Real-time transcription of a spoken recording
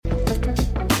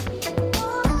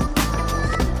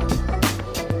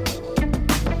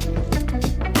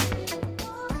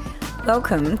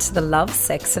Welcome to the Love,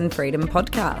 Sex and Freedom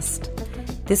podcast.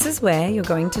 This is where you're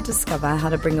going to discover how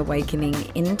to bring awakening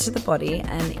into the body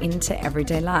and into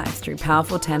everyday life through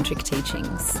powerful tantric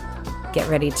teachings. Get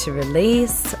ready to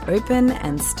release, open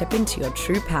and step into your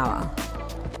true power.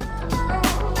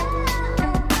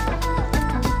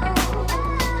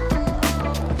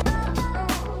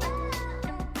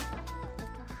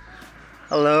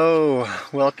 Hello,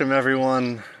 welcome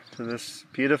everyone to this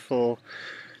beautiful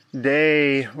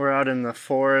day. We're out in the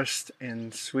forest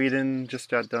in Sweden, just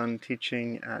got done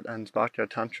teaching at Ansbacka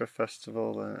Tantra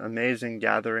Festival, an amazing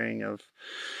gathering of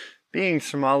beings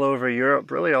from all over Europe,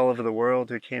 really all over the world,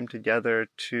 who came together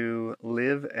to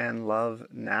live and love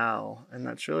now. And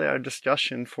that's really our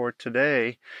discussion for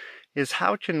today, is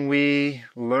how can we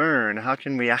learn, how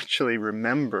can we actually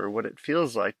remember what it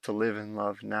feels like to live and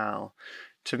love now?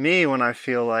 To me, when I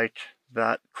feel like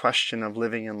that question of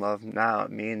living in love now, it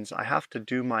means I have to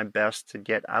do my best to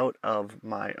get out of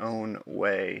my own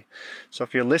way. So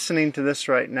if you're listening to this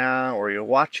right now, or you're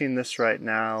watching this right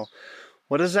now,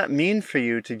 what does that mean for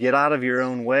you to get out of your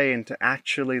own way and to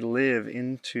actually live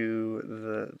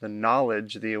into the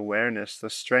knowledge, the awareness, the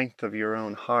strength of your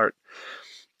own heart?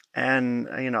 And,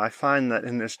 I find that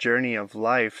in this journey of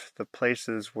life, the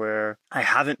places where I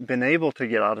haven't been able to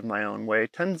get out of my own way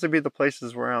tends to be the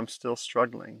places where I'm still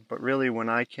struggling. But really, when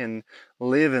I can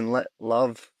live and let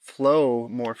love flow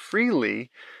more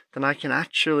freely, then I can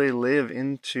actually live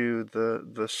into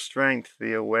the strength,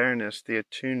 the awareness, the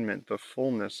attunement, the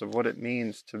fullness of what it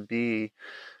means to be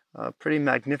a pretty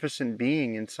magnificent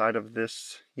being inside of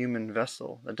this human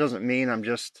vessel. That doesn't mean I'm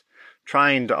just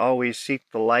trying to always seek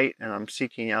the light and I'm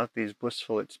seeking out these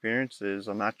blissful experiences.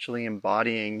 I'm actually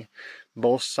embodying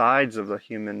both sides of the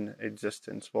human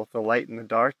existence, both the light and the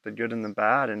dark, the good and the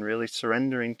bad, and really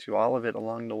surrendering to all of it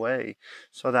along the way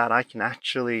so that I can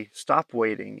actually stop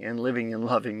waiting and living and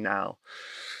loving now.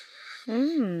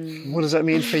 What does that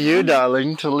mean for you,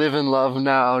 darling, to live and love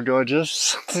now,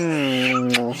 gorgeous?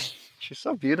 She's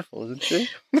so beautiful, isn't she?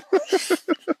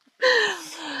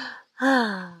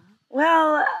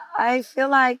 Well, I feel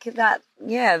like that,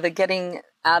 the getting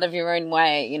out of your own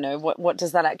way, what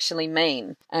does that actually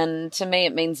mean? And to me,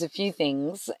 it means a few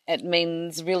things. It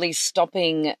means really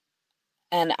stopping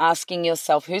and asking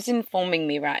yourself, who's informing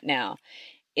me right now?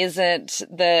 Is it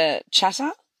the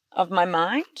chatter of my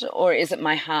mind, or is it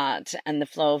my heart and the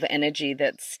flow of energy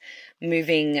that's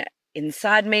moving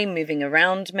inside me, moving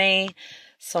around me?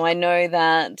 So I know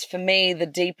that for me, the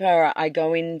deeper I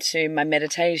go into my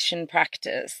meditation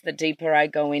practice, the deeper I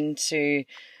go into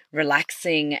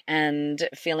relaxing and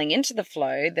feeling into the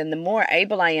flow, then the more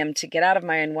able I am to get out of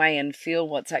my own way and feel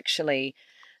what's actually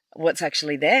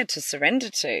there to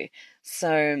surrender to.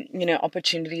 So,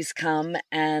 opportunities come,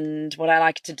 and what I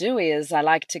like to do is I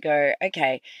like to go,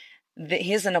 okay,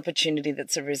 here's an opportunity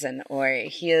that's arisen, or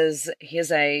here's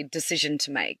a decision to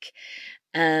make.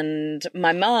 And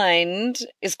my mind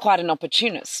is quite an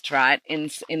opportunist, right?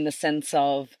 In the sense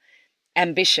of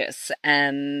ambitious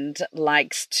and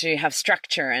likes to have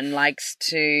structure and likes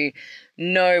to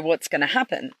know what's going to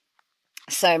happen.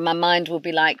 So my mind will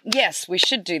be like, yes, we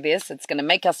should do this. It's going to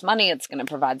make us money. It's going to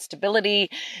provide stability.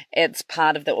 It's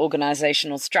part of the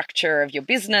organizational structure of your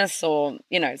business, or,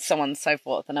 so on and so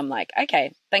forth. And I'm like,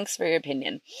 okay, thanks for your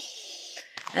opinion.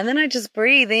 And then I just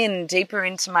breathe in deeper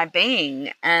into my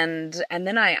being, and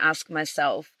then I ask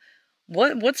myself,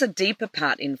 what's a deeper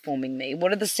part informing me?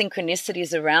 What are the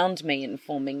synchronicities around me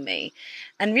informing me?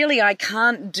 And really, I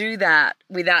can't do that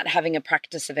without having a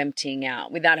practice of emptying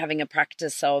out, without having a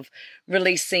practice of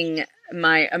releasing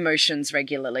my emotions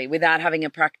regularly, without having a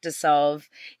practice of,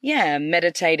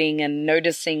 meditating and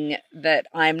noticing that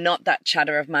I'm not that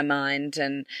chatter of my mind,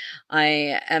 and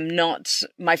I am not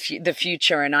the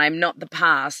future, and I am not the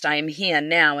past. I am here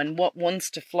now, and what wants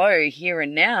to flow here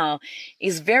and now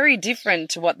is very different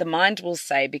to what the mind will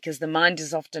say, because the mind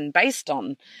is often based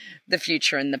on the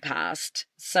future and the past.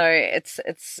 So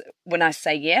it's when I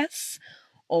say yes,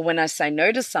 or when I say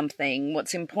no to something,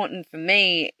 what's important for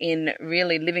me in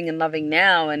really living and loving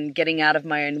now and getting out of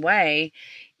my own way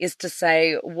is to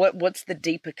say, what's the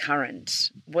deeper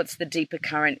current? What's the deeper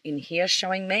current in here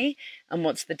showing me? And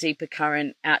what's the deeper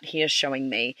current out here showing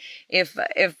me? If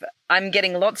I'm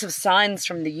getting lots of signs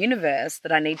from the universe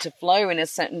that I need to flow in a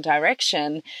certain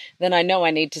direction, then I know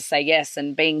I need to say yes.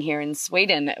 And being here in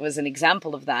Sweden, it was an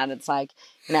example of that. It's like,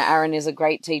 Aaron is a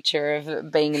great teacher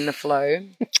of being in the flow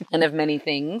and of many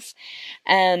things.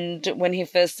 And when he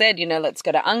first said, let's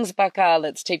go to Ansbacka,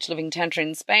 let's teach Living Tantra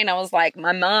in Spain, I was like,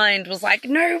 my mind was like,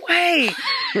 no way,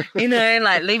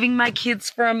 like leaving my kids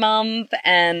for a month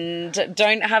and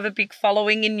don't have a big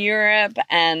following in Europe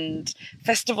and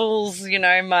festivals,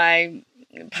 my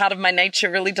part of my nature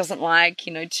really doesn't like,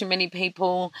 too many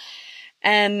people.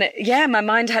 And yeah, my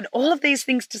mind had all of these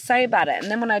things to say about it.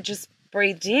 And then when I just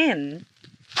breathed in,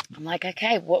 I'm like,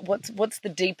 okay, what's the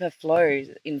deeper flow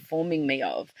informing me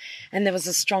of? And there was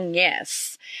a strong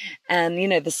yes. And,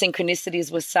 the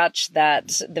synchronicities were such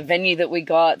that the venue that we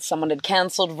got, someone had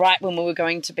cancelled right when we were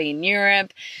going to be in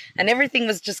Europe, and everything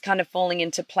was just kind of falling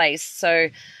into place. So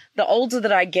the older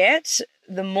that I get,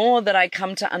 the more that I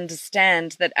come to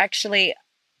understand that actually,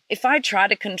 if I try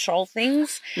to control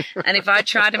things and if I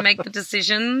try to make the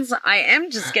decisions, I am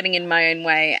just getting in my own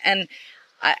way. And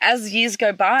as years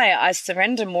go by, I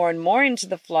surrender more and more into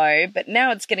the flow, but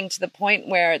now it's getting to the point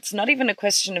where it's not even a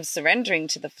question of surrendering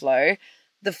to the flow.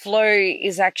 The flow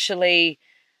is actually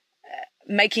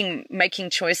making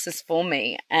choices for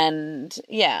me. And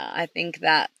yeah, I think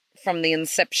that from the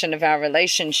inception of our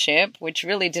relationship, which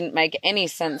really didn't make any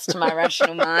sense to my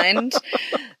rational mind,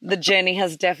 the journey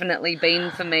has definitely been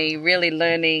for me really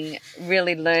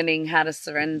learning how to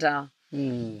surrender.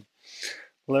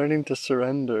 Learning to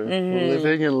surrender,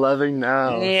 living and loving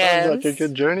now. Yes. Sounds like a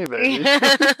good journey, baby.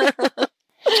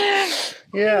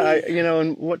 Yeah,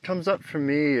 and what comes up for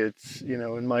me, it's,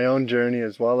 in my own journey,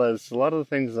 as well as a lot of the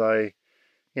things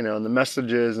and the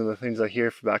messages and the things I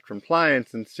hear back from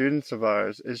clients and students of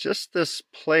ours, is just this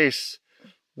place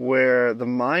where the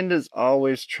mind is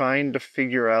always trying to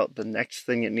figure out the next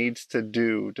thing it needs to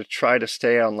do to try to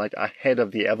stay on ahead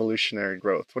of the evolutionary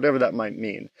growth, whatever that might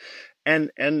mean.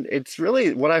 And it's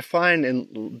really what I find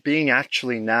in being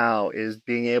actually now is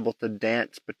being able to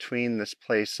dance between this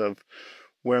place of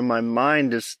where my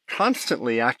mind is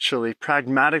constantly actually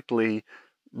pragmatically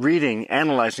reading,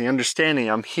 analyzing, understanding.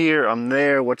 I'm here, I'm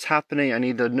there, what's happening. I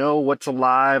need to know what's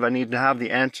alive. I need to have the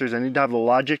answers. I need to have the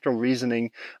logical reasoning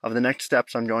of the next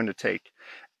steps I'm going to take.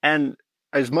 And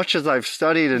as much as I've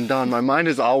studied and done, my mind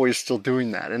is always still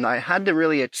doing that. And I had to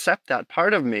really accept that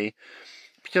part of me.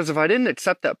 Because if I didn't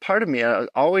accept that part of me,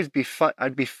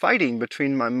 I'd be fighting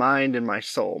between my mind and my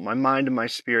soul, my mind and my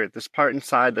spirit, this part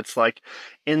inside that's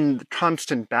in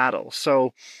constant battle.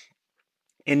 So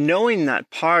in knowing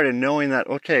that part and knowing that,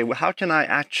 okay, well, how can I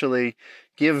actually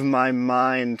give my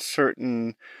mind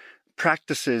certain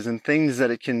practices and things that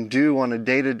it can do on a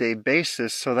day-to-day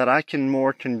basis so that I can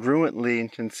more congruently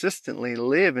and consistently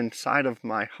live inside of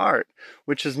my heart,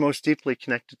 which is most deeply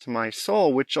connected to my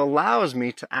soul, which allows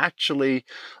me to actually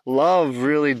love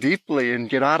really deeply and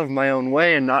get out of my own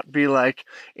way and not be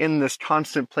in this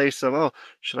constant place of, oh,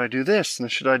 should I do this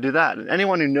and should I do that? And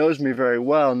anyone who knows me very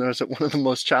well knows that one of the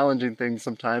most challenging things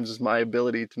sometimes is my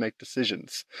ability to make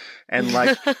decisions. And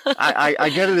I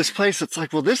get to this place that's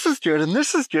well, this is good and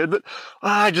this is good, but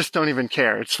I just don't even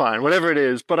care. It's fine, whatever it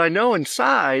is. But I know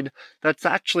inside that's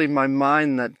actually my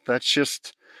mind that's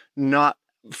just not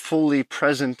fully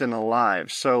present and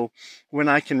alive. So when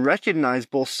I can recognize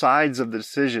both sides of the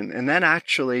decision and then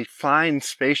actually find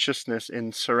spaciousness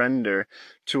in surrender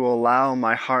to allow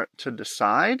my heart to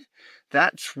decide,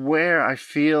 that's where I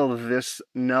feel this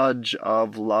nudge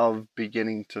of love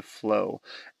beginning to flow.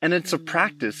 And it's a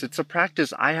practice. It's a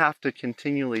practice I have to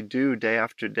continually do day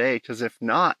after day, because if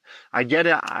not, I get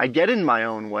in my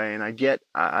own way, and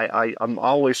I'm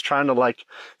always trying to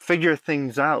figure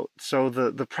things out. So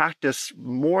the practice,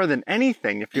 more than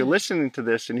anything, if you're listening to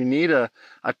this and you need a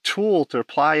tool to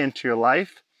apply into your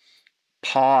life,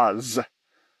 pause.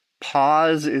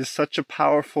 Pause is such a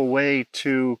powerful way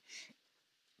to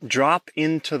drop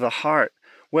into the heart,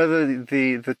 whether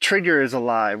the trigger is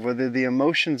alive, whether the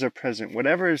emotions are present,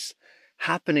 whatever is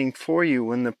happening for you.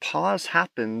 When the pause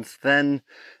happens, then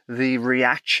the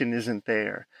reaction isn't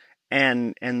there.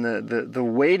 And the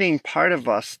waiting part of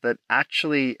us that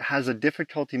actually has a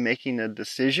difficulty making a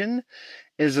decision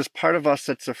is this part of us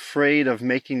that's afraid of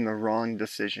making the wrong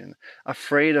decision,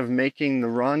 afraid of making the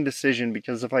wrong decision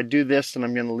because if I do this, then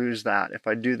I'm going to lose that. If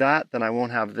I do that, then I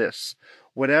won't have this.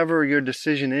 Whatever your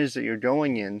decision is that you're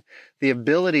going in, the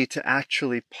ability to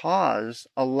actually pause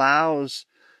allows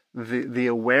the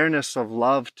awareness of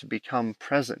love to become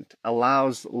present,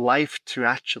 allows life to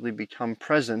actually become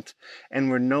present, and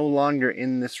we're no longer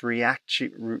in this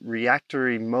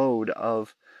reactory mode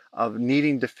of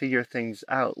needing to figure things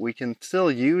out. We can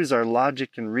still use our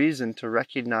logic and reason to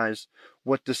recognize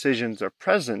what decisions are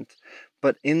present,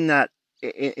 but in that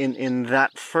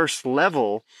first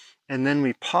level, and then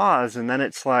we pause, and then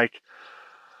it's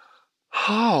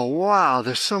oh, wow,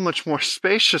 there's so much more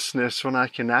spaciousness when I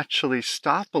can actually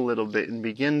stop a little bit and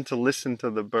begin to listen to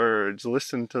the birds,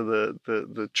 listen to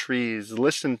the trees,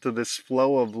 listen to this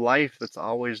flow of life that's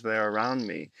always there around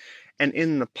me. And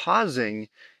in the pausing,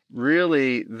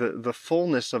 really the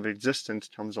fullness of existence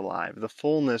comes alive. The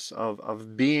fullness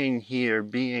of being here,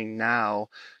 being now,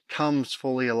 comes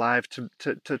fully alive to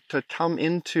come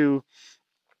into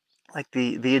like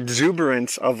the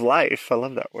exuberance of life. I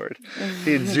love that word.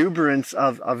 The exuberance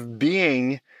of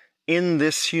being in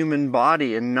this human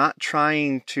body and not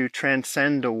trying to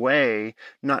transcend away,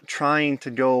 not trying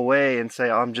to go away and say,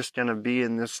 oh, I'm just going to be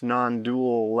in this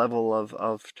non-dual level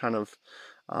of kind of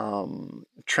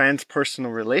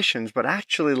transpersonal relations, but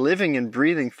actually living and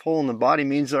breathing full in the body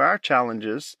means there are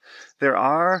challenges. There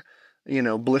are,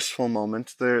 blissful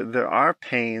moments. There are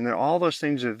pain. All those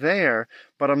things are there,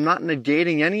 but I'm not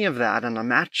negating any of that, and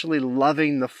I'm actually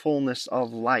loving the fullness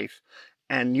of life.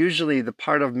 And usually the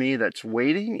part of me that's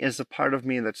waiting is the part of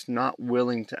me that's not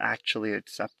willing to actually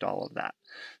accept all of that.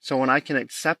 So when I can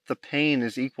accept the pain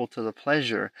is equal to the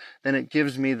pleasure, then it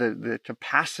gives me the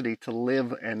capacity to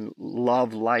live and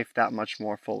love life that much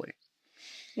more fully.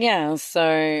 Yeah,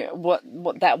 so what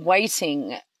that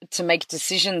waiting to make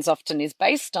decisions often is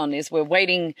based on is we're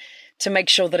waiting to make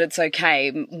sure that it's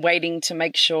okay, waiting to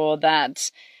make sure that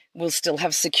we'll still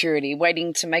have security,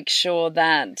 waiting to make sure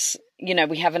that,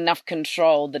 we have enough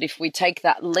control that if we take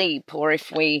that leap or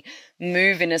if we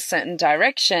move in a certain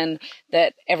direction,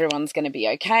 that everyone's going to be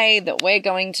okay, that we're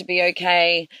going to be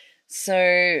okay.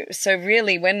 So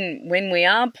really when we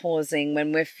are pausing,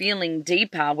 when we're feeling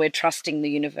deeper, we're trusting the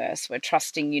universe, we're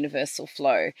trusting universal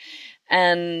flow.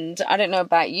 And I don't know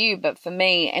about you, but for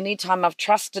me, anytime I've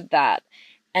trusted that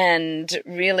and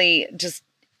really just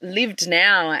lived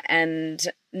now and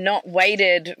not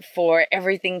waited for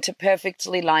everything to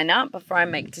perfectly line up before I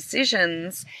make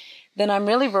decisions, then I'm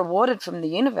really rewarded from the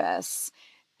universe.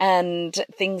 And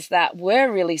things that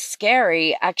were really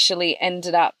scary actually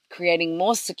ended up creating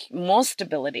more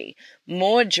stability,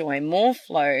 more joy, more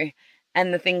flow.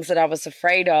 And the things that I was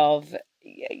afraid of,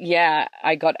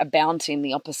 I got a bounty in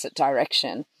the opposite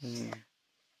direction.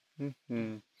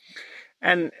 Mm-hmm.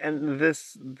 And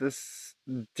this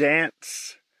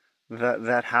dance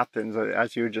that happens,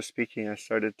 as you were just speaking, I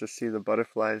started to see the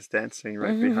butterflies dancing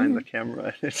right behind the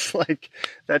camera. It's like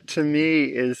that to me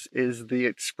is the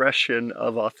expression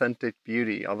of authentic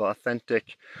beauty, of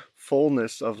authentic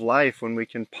fullness of life, when we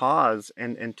can pause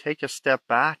and take a step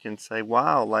back and say,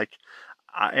 wow, like,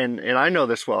 and I know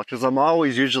this well because I'm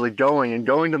always usually going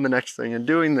to the next thing and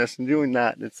doing this and doing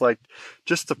that. And it's like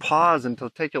just to pause and to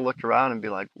take a look around and be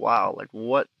like, wow, like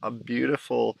what a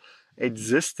beautiful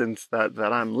existence that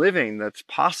I'm living, that's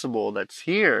possible, that's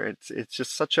here. It's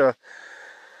just such a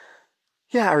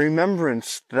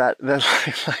remembrance that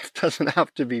life doesn't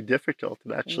have to be difficult.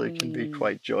 It actually can be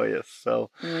quite joyous.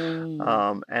 So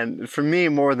and for me,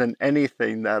 more than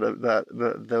anything,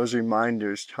 those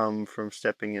reminders come from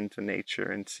stepping into nature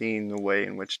and seeing the way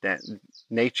in which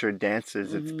nature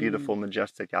dances its beautiful,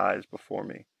 majestic eyes before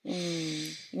me.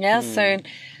 So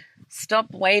stop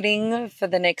waiting for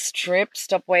the next trip.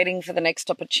 Stop waiting for the next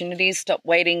opportunity. Stop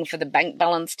waiting for the bank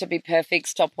balance to be perfect.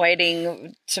 Stop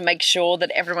waiting to make sure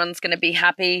that everyone's going to be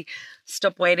happy.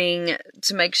 Stop waiting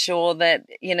to make sure that,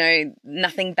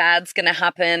 nothing bad's going to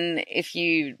happen if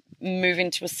you move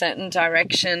into a certain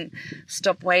direction.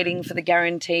 Stop waiting for the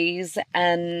guarantees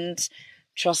and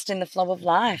trust in the flow of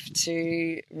life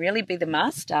to really be the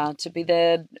master, to be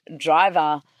the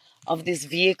driver of this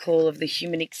vehicle of the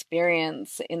human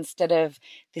experience, instead of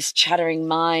this chattering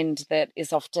mind that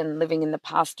is often living in the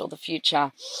past or the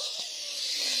future.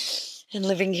 And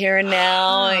living here and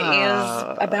now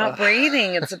is about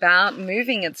breathing. It's about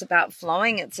moving. It's about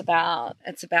flowing. It's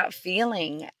about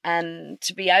feeling. And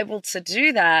to be able to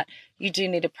do that, you do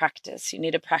need a practice. You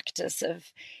need a practice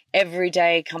of every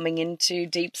day coming into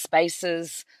deep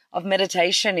spaces of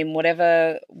meditation in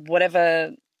whatever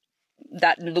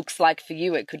that looks like for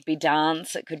you. It could be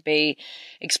dance, it could be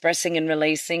expressing and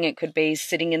releasing, it could be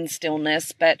sitting in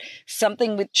stillness, but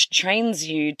something which trains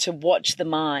you to watch the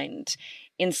mind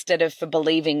instead of for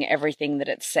believing everything that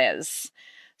it says.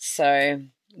 So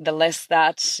the less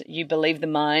that you believe the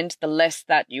mind, the less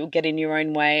that you'll get in your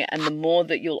own way, and the more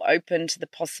that you'll open to the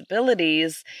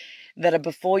possibilities that are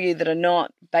before you, that are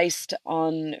not based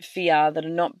on fear, that are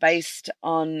not based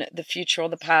on the future or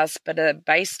the past, but are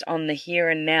based on the here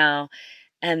and now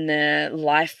and the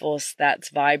life force that's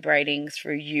vibrating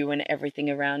through you and everything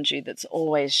around you, that's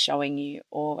always showing you.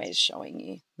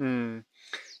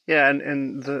 Yeah,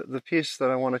 and the piece that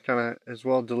I want to kind of as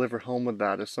well deliver home with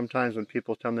that is sometimes when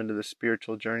people come into the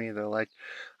spiritual journey, they're like,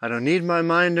 I don't need my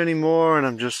mind anymore, and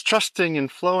I'm just trusting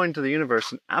and flowing to the universe.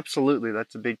 And absolutely,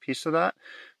 that's a big piece of that.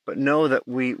 But know that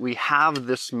we have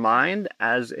this mind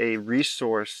as a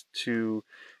resource to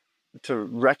to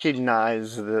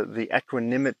recognize the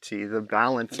equanimity, the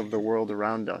balance of the world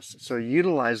around us. So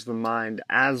utilize the mind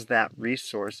as that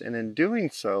resource, and in doing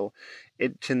so,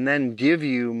 it can then give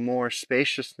you more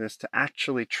spaciousness to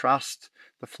actually trust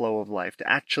the flow of life, to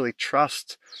actually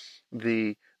trust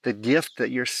the gift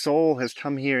that your soul has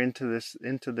come here into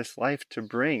this life to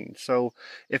bring. So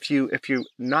if you're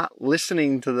not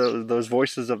listening to those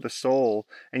voices of the soul,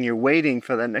 and you're waiting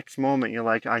for that next moment, you're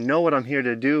like, I know what I'm here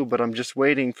to do, but I'm just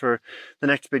waiting for the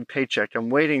next big paycheck.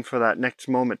 I'm waiting for that next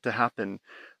moment to happen.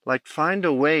 Like, find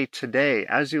a way today,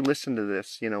 as you listen to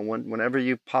this, whenever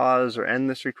you pause or end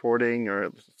this recording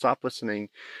or stop listening,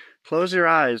 close your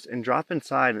eyes and drop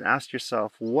inside and ask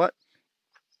yourself, what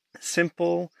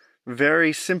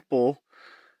very simple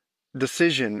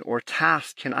decision or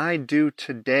task can I do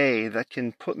today that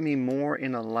can put me more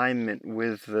in alignment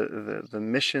with the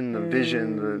mission, the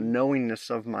vision, the knowingness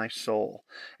of my soul?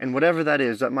 And whatever that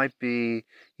is, that might be,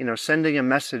 sending a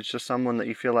message to someone that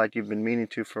you feel like you've been meaning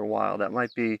to for a while. That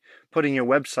might be putting your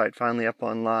website finally up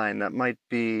online. That might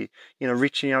be,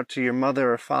 reaching out to your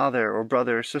mother or father or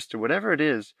brother or sister. Whatever it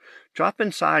is, drop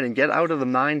inside and get out of the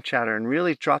mind chatter and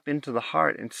really drop into the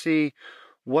heart and see,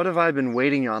 what have I been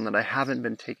waiting on that I haven't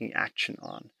been taking action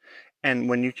on? And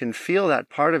when you can feel that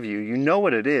part of you, you know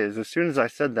what it is. As soon as I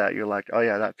said that, you're like, oh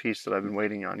yeah, that piece that I've been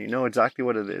waiting on. You know exactly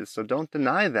what it is. So don't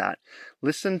deny that.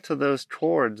 Listen to those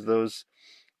chords,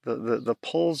 the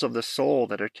pulls of the soul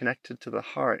that are connected to the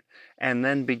heart, and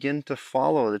then begin to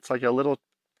follow. It's like a little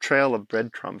trail of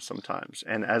breadcrumbs sometimes,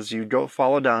 and as you go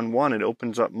follow down one, it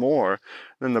opens up more.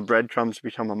 Then the breadcrumbs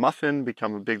become a muffin,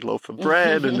 become a big loaf of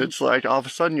bread, and it's like all of a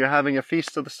sudden you're having a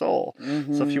feast of the soul.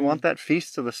 So if you want that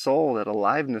feast of the soul, that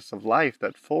aliveness of life,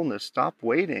 that fullness, stop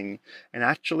waiting and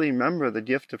actually remember the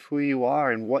gift of who you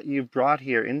are and what you've brought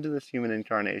here into this human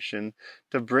incarnation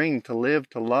to bring, to live,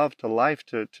 to love, to life,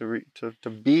 to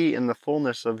be in the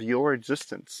fullness of your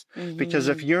existence. Because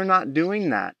if you're not doing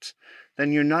that,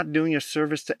 then you're not doing a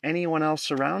service to anyone else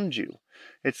around you.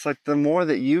 It's like the more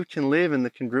that you can live in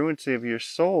the congruency of your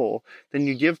soul, then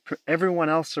you give everyone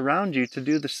else around you to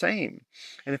do the same.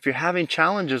 And if you're having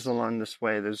challenges along this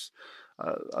way, there's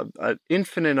an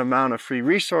infinite amount of free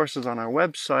resources on our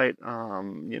website.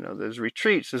 There's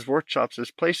retreats, there's workshops,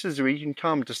 there's places where you can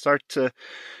come to start to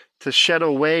shed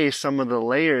away some of the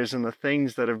layers and the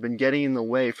things that have been getting in the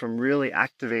way from really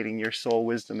activating your soul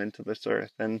wisdom into this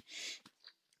earth. And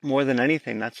more than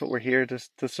anything, that's what we're here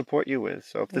to support you with.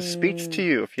 So if this speaks to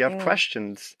you, if you have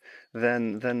questions,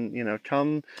 then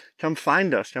come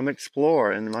find us, come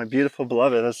explore. And my beautiful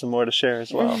beloved has some more to share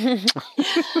as well.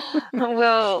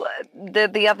 Well,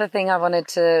 the other thing I wanted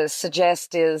to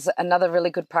suggest is another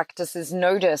really good practice is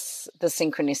notice the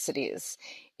synchronicities.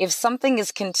 If something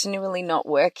is continually not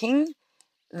working,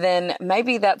 then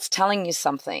maybe that's telling you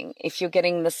something. If you're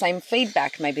getting the same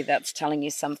feedback, maybe that's telling you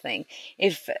something.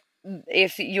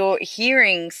 If you're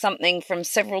hearing something from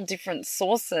several different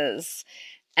sources,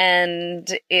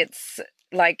 and it's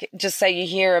like, just say you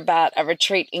hear about a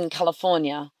retreat in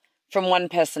California from one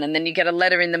person, and then you get a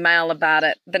letter in the mail about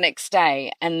it the next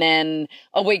day, and then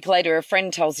a week later a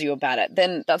friend tells you about it,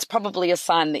 then that's probably a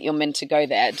sign that you're meant to go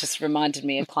there. It just reminded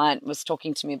me, a client was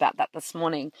talking to me about that this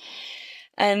morning.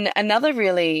 And another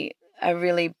a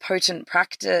really potent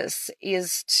practice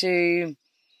is to,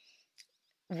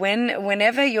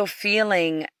 whenever you're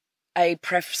feeling a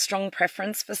strong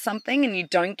preference for something and you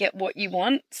don't get what you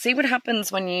want, see what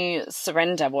happens when you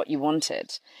surrender what you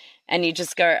wanted. And you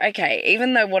just go, okay,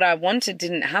 even though what I wanted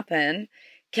didn't happen,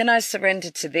 can I surrender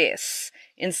to this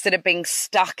instead of being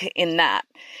stuck in that?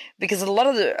 Because a lot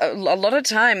of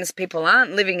times people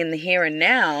aren't living in the here and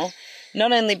now,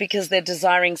 not only because they're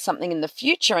desiring something in the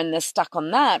future and they're stuck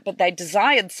on that, but they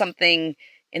desired something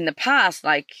in the past,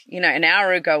 like, an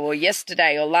hour ago or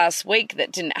yesterday or last week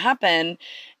that didn't happen,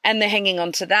 and they're hanging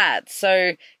on to that.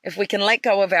 So if we can let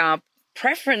go of our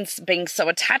preference, being so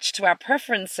attached to our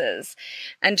preferences,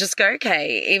 and just go,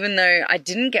 okay, even though I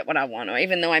didn't get what I want, or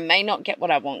even though I may not get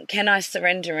what I want, can I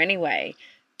surrender anyway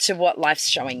to what life's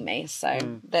showing me?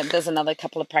 So there's another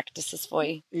couple of practices for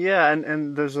you. Yeah,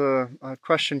 and there's a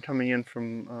question coming in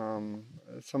from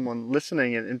someone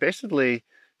listening, and basically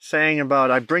saying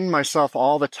about, I bring myself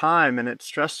all the time and it's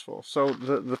stressful. So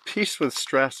the piece with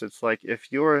stress, it's like,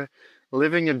 if you're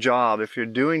living a job, if you're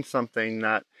doing something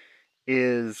that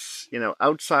is,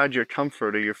 outside your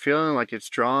comfort, or you're feeling like it's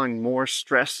drawing more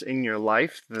stress in your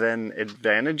life than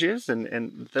advantages,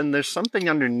 and then there's something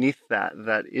underneath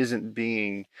that isn't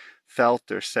being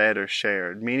felt or said or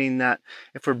shared. Meaning that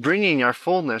if we're bringing our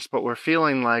fullness, but we're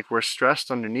feeling like we're stressed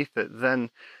underneath it,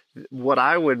 then what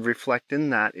I would reflect in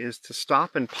that is to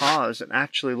stop and pause and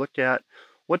actually look at,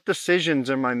 what decisions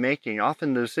am I making?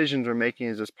 Often the decisions we're making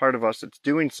is this part of us that's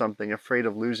doing something, afraid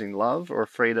of losing love or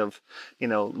afraid of,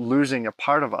 losing a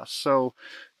part of us. So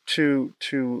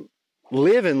to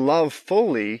live in love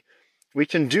fully, we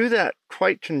can do that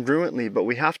quite congruently, but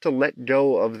we have to let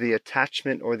go of the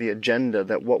attachment or the agenda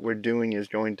that what we're doing is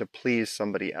going to please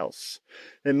somebody else.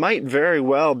 It might very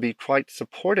well be quite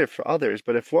supportive for others,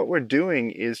 but if what we're doing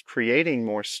is creating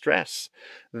more stress,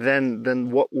 then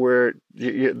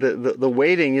the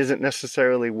waiting isn't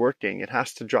necessarily working. It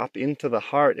has to drop into the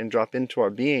heart and drop into our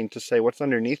being to say what's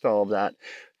underneath all of that.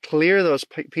 Clear those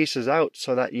pieces out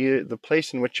so that the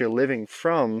place in which you're living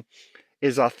from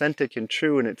is authentic and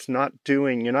true, and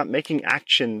you're not making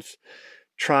actions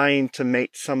trying to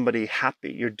make somebody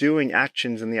happy. You're doing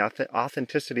actions in the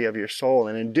authenticity of your soul,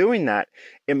 and in doing that,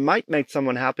 it might make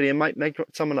someone happy, it might make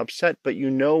someone upset, but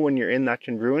when you're in that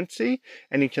congruency,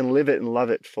 and you can live it and love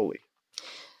it fully.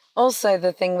 Also,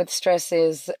 the thing with stress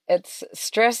is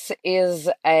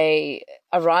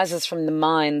arises from the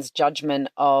mind's judgment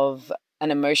of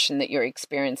an emotion that you're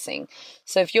experiencing.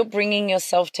 So if you're bringing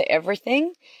yourself to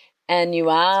everything, and you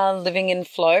are living in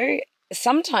flow,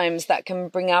 sometimes that can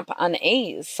bring up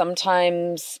unease.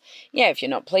 Sometimes, if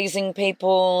you're not pleasing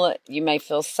people, you may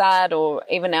feel sad, or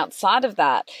even outside of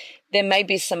that, there may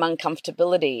be some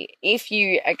uncomfortability. If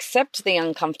you accept the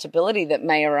uncomfortability that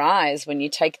may arise when you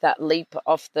take that leap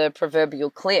off the proverbial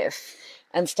cliff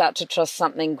and start to trust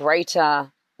something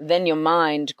greater than your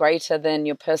mind, greater than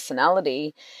your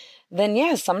personality,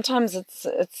 then sometimes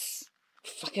it's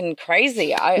fucking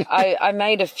crazy. I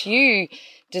made a few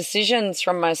decisions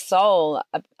from my soul,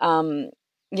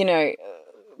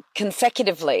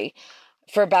 consecutively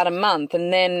for about a month,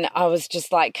 and then I was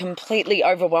just like completely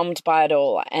overwhelmed by it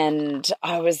all, and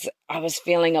I was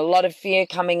feeling a lot of fear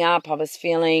coming up. I was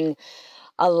feeling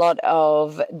a lot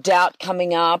of doubt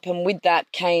coming up, and with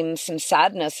that came some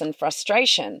sadness and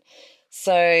frustration.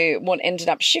 So what ended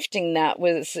up shifting that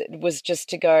was just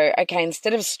to go, okay,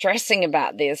 instead of stressing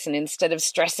about this, and instead of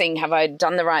stressing, have I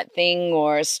done the right thing,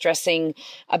 or stressing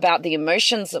about the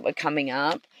emotions that were coming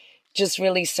up, just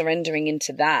really surrendering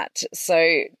into that.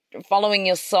 So following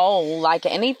your soul, like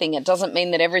anything, it doesn't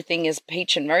mean that everything is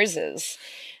peach and roses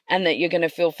and that you're going to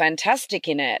feel fantastic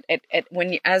in it.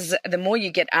 The more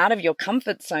you get out of your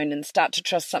comfort zone and start to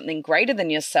trust something greater than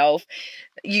yourself,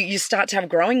 you start to have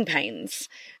growing pains.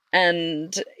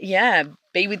 And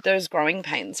be with those growing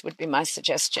pains would be my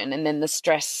suggestion. And then the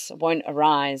stress won't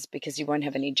arise because you won't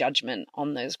have any judgment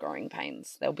on those growing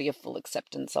pains. There'll be a full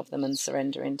acceptance of them and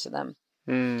surrender into them.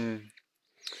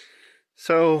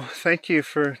 So thank you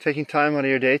for taking time out of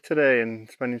your day today and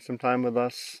spending some time with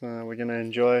us. We're going to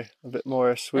enjoy a bit more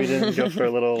of Sweden, go for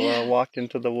a little walk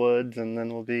into the woods, and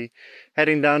then we'll be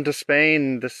heading down to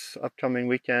Spain this upcoming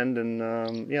weekend, and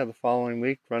the following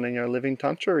week running our Living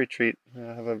Tantra retreat.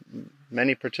 I have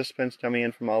many participants coming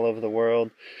in from all over the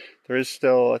world. There is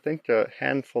still, I think, a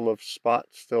handful of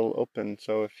spots still open,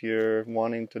 so if you're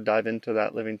wanting to dive into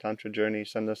that Living Tantra journey,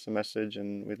 send us a message,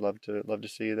 and we'd love to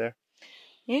see you there.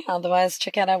 Otherwise,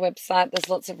 check out our website. There's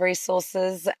lots of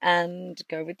resources, and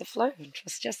go with the flow and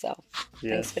trust yourself.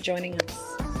 Yes. Thanks for joining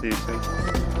us. See you soon.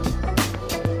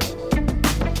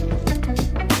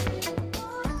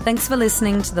 Thanks for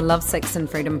listening to the Love, Sex and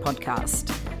Freedom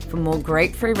podcast. For more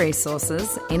great free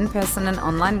resources, in-person and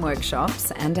online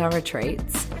workshops, and our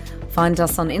retreats, find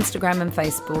us on Instagram and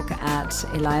Facebook at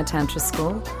Elia Tantra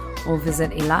School, or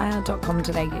visit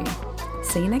elia.com.au.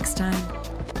 See you next time.